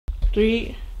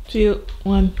3, 2,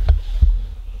 1.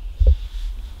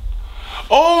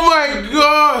 Oh my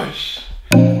gosh!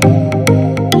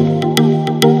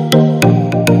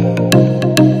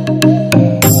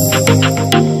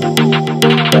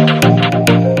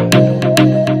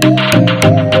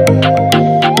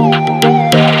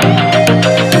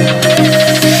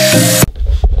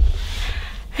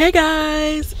 Hey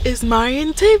guys, it's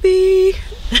rom&tavi.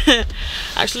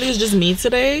 Actually, it's just me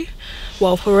today.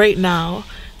 Well, for right now.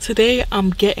 Today,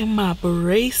 I'm getting my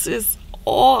braces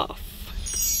off.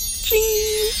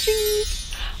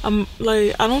 I'm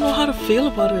like, I don't know how to feel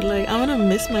about it. Like, I'm gonna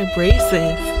miss my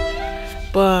braces,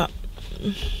 but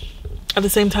at the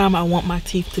same time, I want my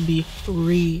teeth to be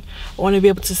free. I want to be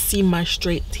able to see my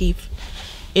straight teeth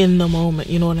in the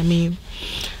moment. You know what I mean?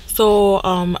 So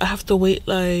I have to wait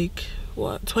like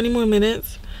what 20 more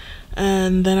minutes,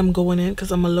 and then I'm going in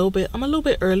because I'm a little bit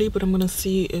early, but I'm gonna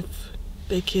see if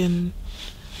they can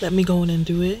let me go in and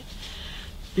do it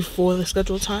before the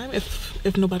scheduled time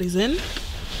if nobody's in.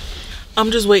 I'm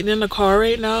just waiting in the car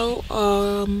right now.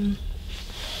 I'm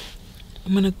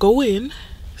gonna go in,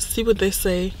 see what they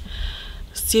say,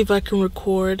 see if I can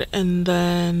record, and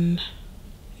then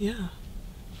yeah,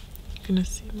 you're gonna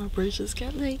see my braces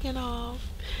get taken off,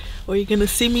 or you're gonna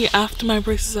see me after my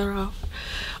braces are off.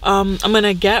 I'm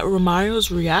gonna get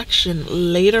Romario's reaction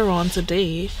later on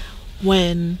today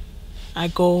when I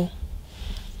go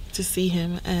to see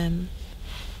him and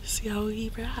see how he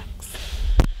reacts.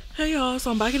 Hey y'all,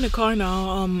 so I'm back in the car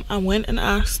now. I went and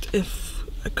asked if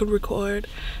I could record,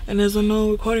 and there's a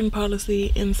no recording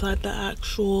policy inside the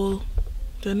actual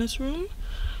dentist room,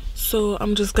 so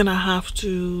I'm just gonna have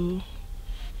to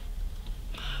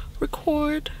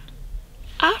record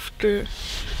after,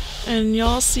 and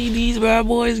y'all see these bad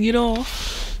boys get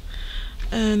off,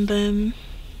 and then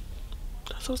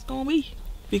that's what's gonna be,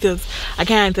 because I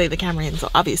can't take the camera in, so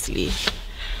obviously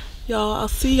y'all, I'll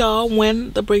see y'all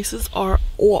when the braces are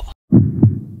off.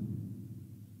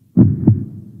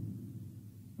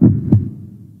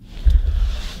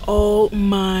 Oh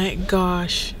my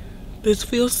gosh, this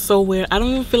feels so weird. I don't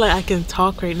even feel like I can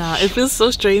talk right now. It feels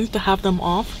so strange to have them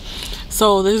off.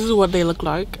 So this is what they look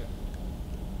like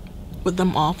with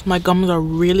them off. My gums are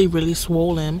really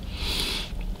swollen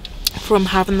from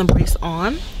having the brace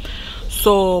on,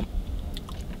 so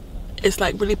it's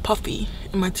like really puffy,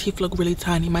 and my teeth look really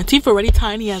tiny. My teeth are already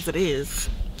tiny as it is,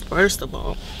 first of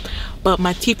all, but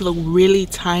my teeth look really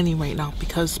tiny right now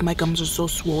because my gums are so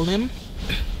swollen.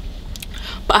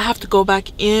 But I have to go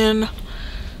back in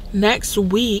next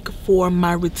week for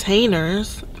my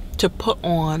retainers to put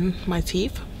on my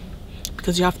teeth,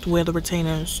 because you have to wear the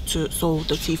retainers so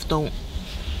the teeth don't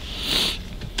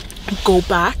go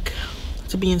back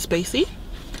to being spacey.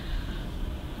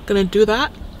 Gonna do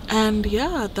that. And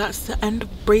yeah, that's the end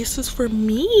of braces for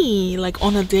me, like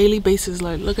on a daily basis.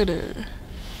 Like, look at it,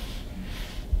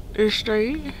 it's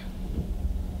straight.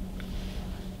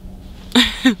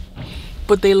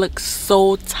 But they look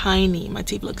so tiny. My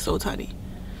teeth look so tiny.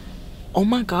 Oh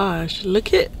my gosh,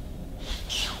 look at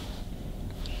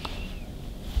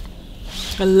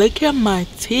my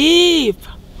teeth.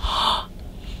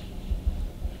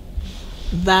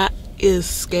 That is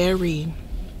scary.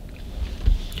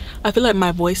 I feel like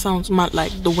my voice sounds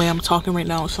like the way I'm talking right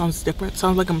now sounds different. It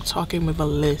sounds like I'm talking with a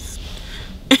lisp.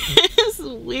 It's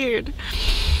weird.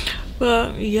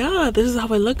 But yeah, this is how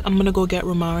I look. I'm gonna go get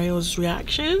Romario's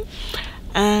reaction,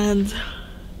 and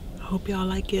I hope y'all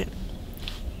like it.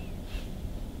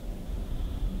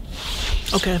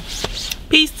 Okay,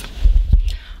 peace.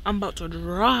 I'm about to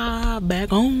drive back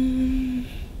home.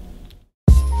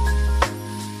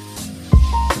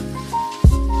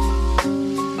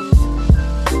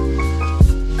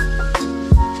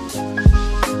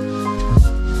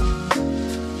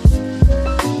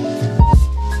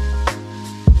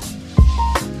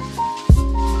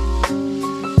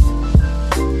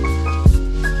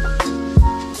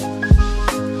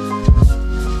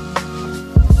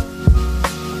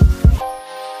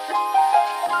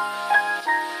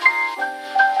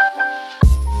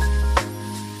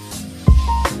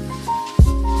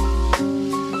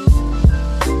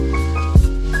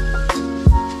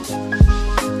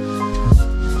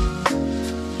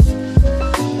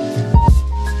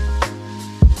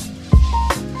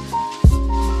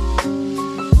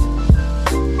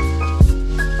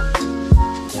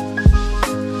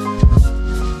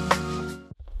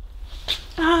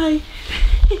 Hi.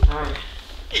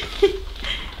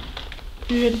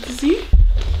 You ready to see?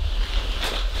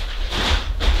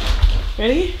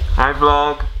 Ready? Hi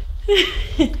vlog.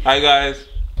 Hi guys.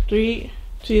 3,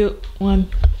 2, 1.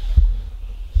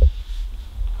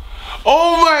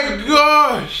 Oh my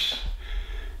gosh!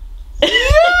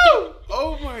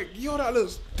 Yo, that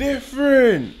looks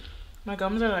different. My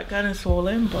gums are like kind of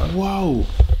swollen, but Wow.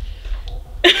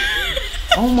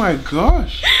 Oh my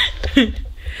gosh.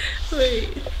 wait.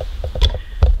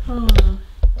 Oh.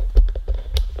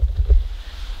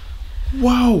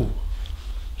 Wow.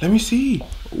 Let me see.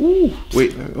 Ooh.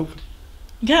 Wait, let me open.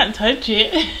 You can't touch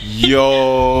it.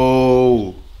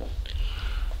 Yo.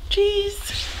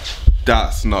 Jeez.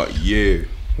 That's not you.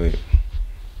 Wait.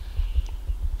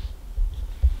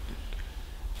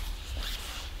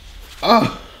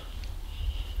 Oh.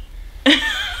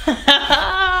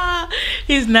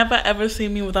 He's never ever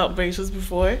seen me without braces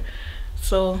before,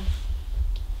 so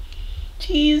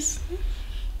jeez.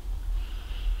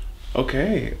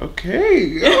 Okay,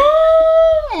 okay.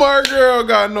 Oh, my girl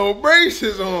got no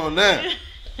braces on now.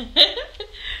 To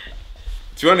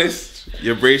be honest,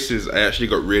 your braces, I actually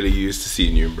got really used to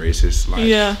seeing you in braces. Like,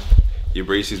 Yeah. your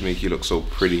braces make you look so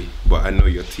pretty, but I know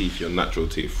your teeth, your natural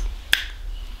teeth.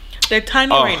 They're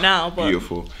tiny Oh, right now, but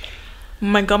beautiful.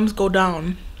 when my gums go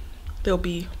down, they'll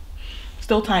be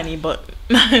still tiny, but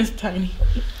not as tiny.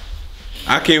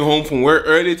 I came home from work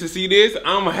early to see this.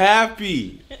 I'm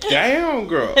happy. Damn,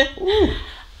 girl. Ooh.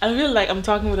 I feel like I'm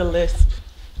talking with a lisp.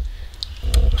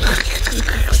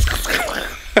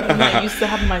 I'm not used to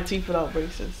having my teeth without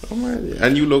braces. Oh my,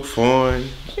 and you look fine.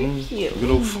 Thank you. You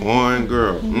look fine,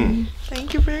 girl.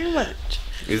 Thank you very much.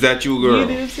 Is that you, girl?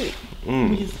 You do too.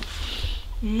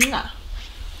 Mwah.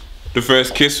 The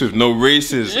first kiss with no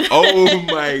braces. Oh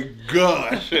my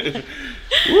gosh.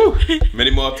 Woo. Many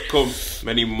more to come.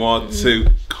 Many more to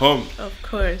come. Of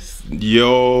course.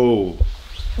 Yo.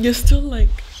 You're still like.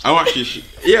 I'm actually,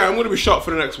 yeah, I'm gonna be shocked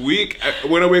for the next week.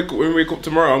 When we wake up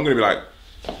tomorrow, I'm gonna be like,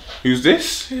 who's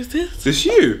this? Who's this? Is this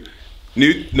you?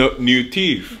 New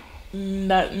teeth.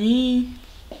 Not me.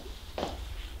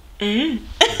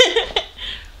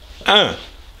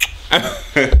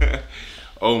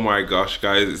 Oh my gosh,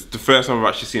 guys! It's the first time I've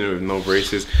actually seen it with no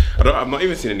braces. I've not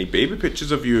even seen any baby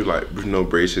pictures of you like with no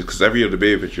braces, because every other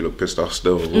baby picture you look pissed off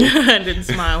still. I didn't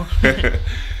smile.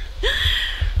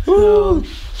 Ooh.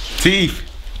 Teeth.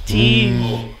 Teeth.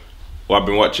 Well, I've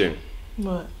been watching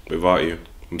What? without you.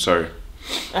 I'm sorry.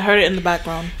 I heard it in the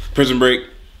background. Prison Break.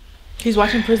 He's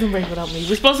watching Prison Break without me.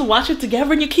 We're supposed to watch it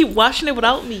together and you keep watching it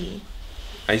without me.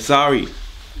 I'm sorry.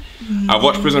 I've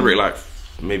watched Prison Break like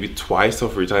maybe twice or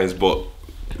 3 times, but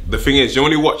the thing is, you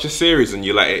only watch a series and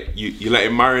you let it you let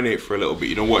it marinate for a little bit.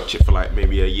 You don't watch it for like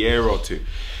maybe a year or 2,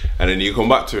 and then you come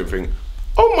back to it and think,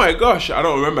 oh my gosh, I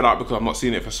don't remember that because I've not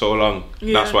seen it for so long.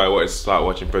 Yeah. That's why I wanted to start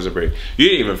watching Prison Break. You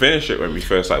didn't even finish it when we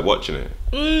first started watching it.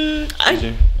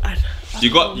 You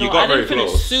got very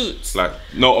close. Suits. Like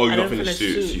no, oh, you I not didn't finished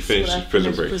finish Suits. You finished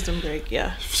Prison Break. Prison Break,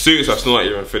 yeah. Suits, I still not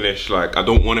even finished. Like I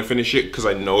don't want to finish it because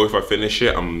I know if I finish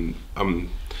it, I'm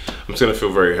just gonna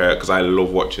feel very hurt because I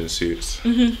love watching Suits.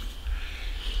 Whew.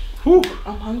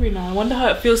 I'm hungry now. I wonder how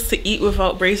it feels to eat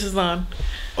without braces on.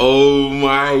 Oh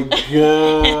my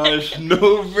gosh,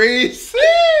 no braces.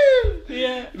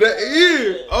 Yeah.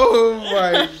 Oh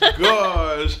my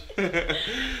gosh.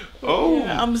 Oh.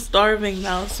 Yeah, I'm starving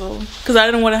now, so because I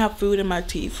didn't want to have food in my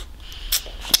teeth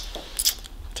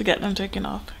to get them taken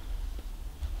off.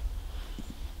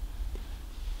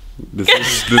 They're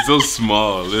so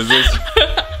small. They're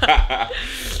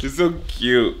so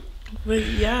cute. But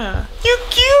yeah, You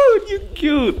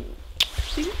cute.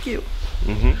 thank you.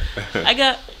 I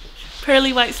got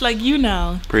pearly whites like you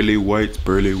now. Pearly whites,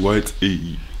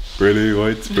 ayy. Pearly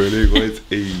whites,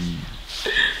 ayy.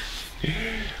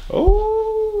 Oh.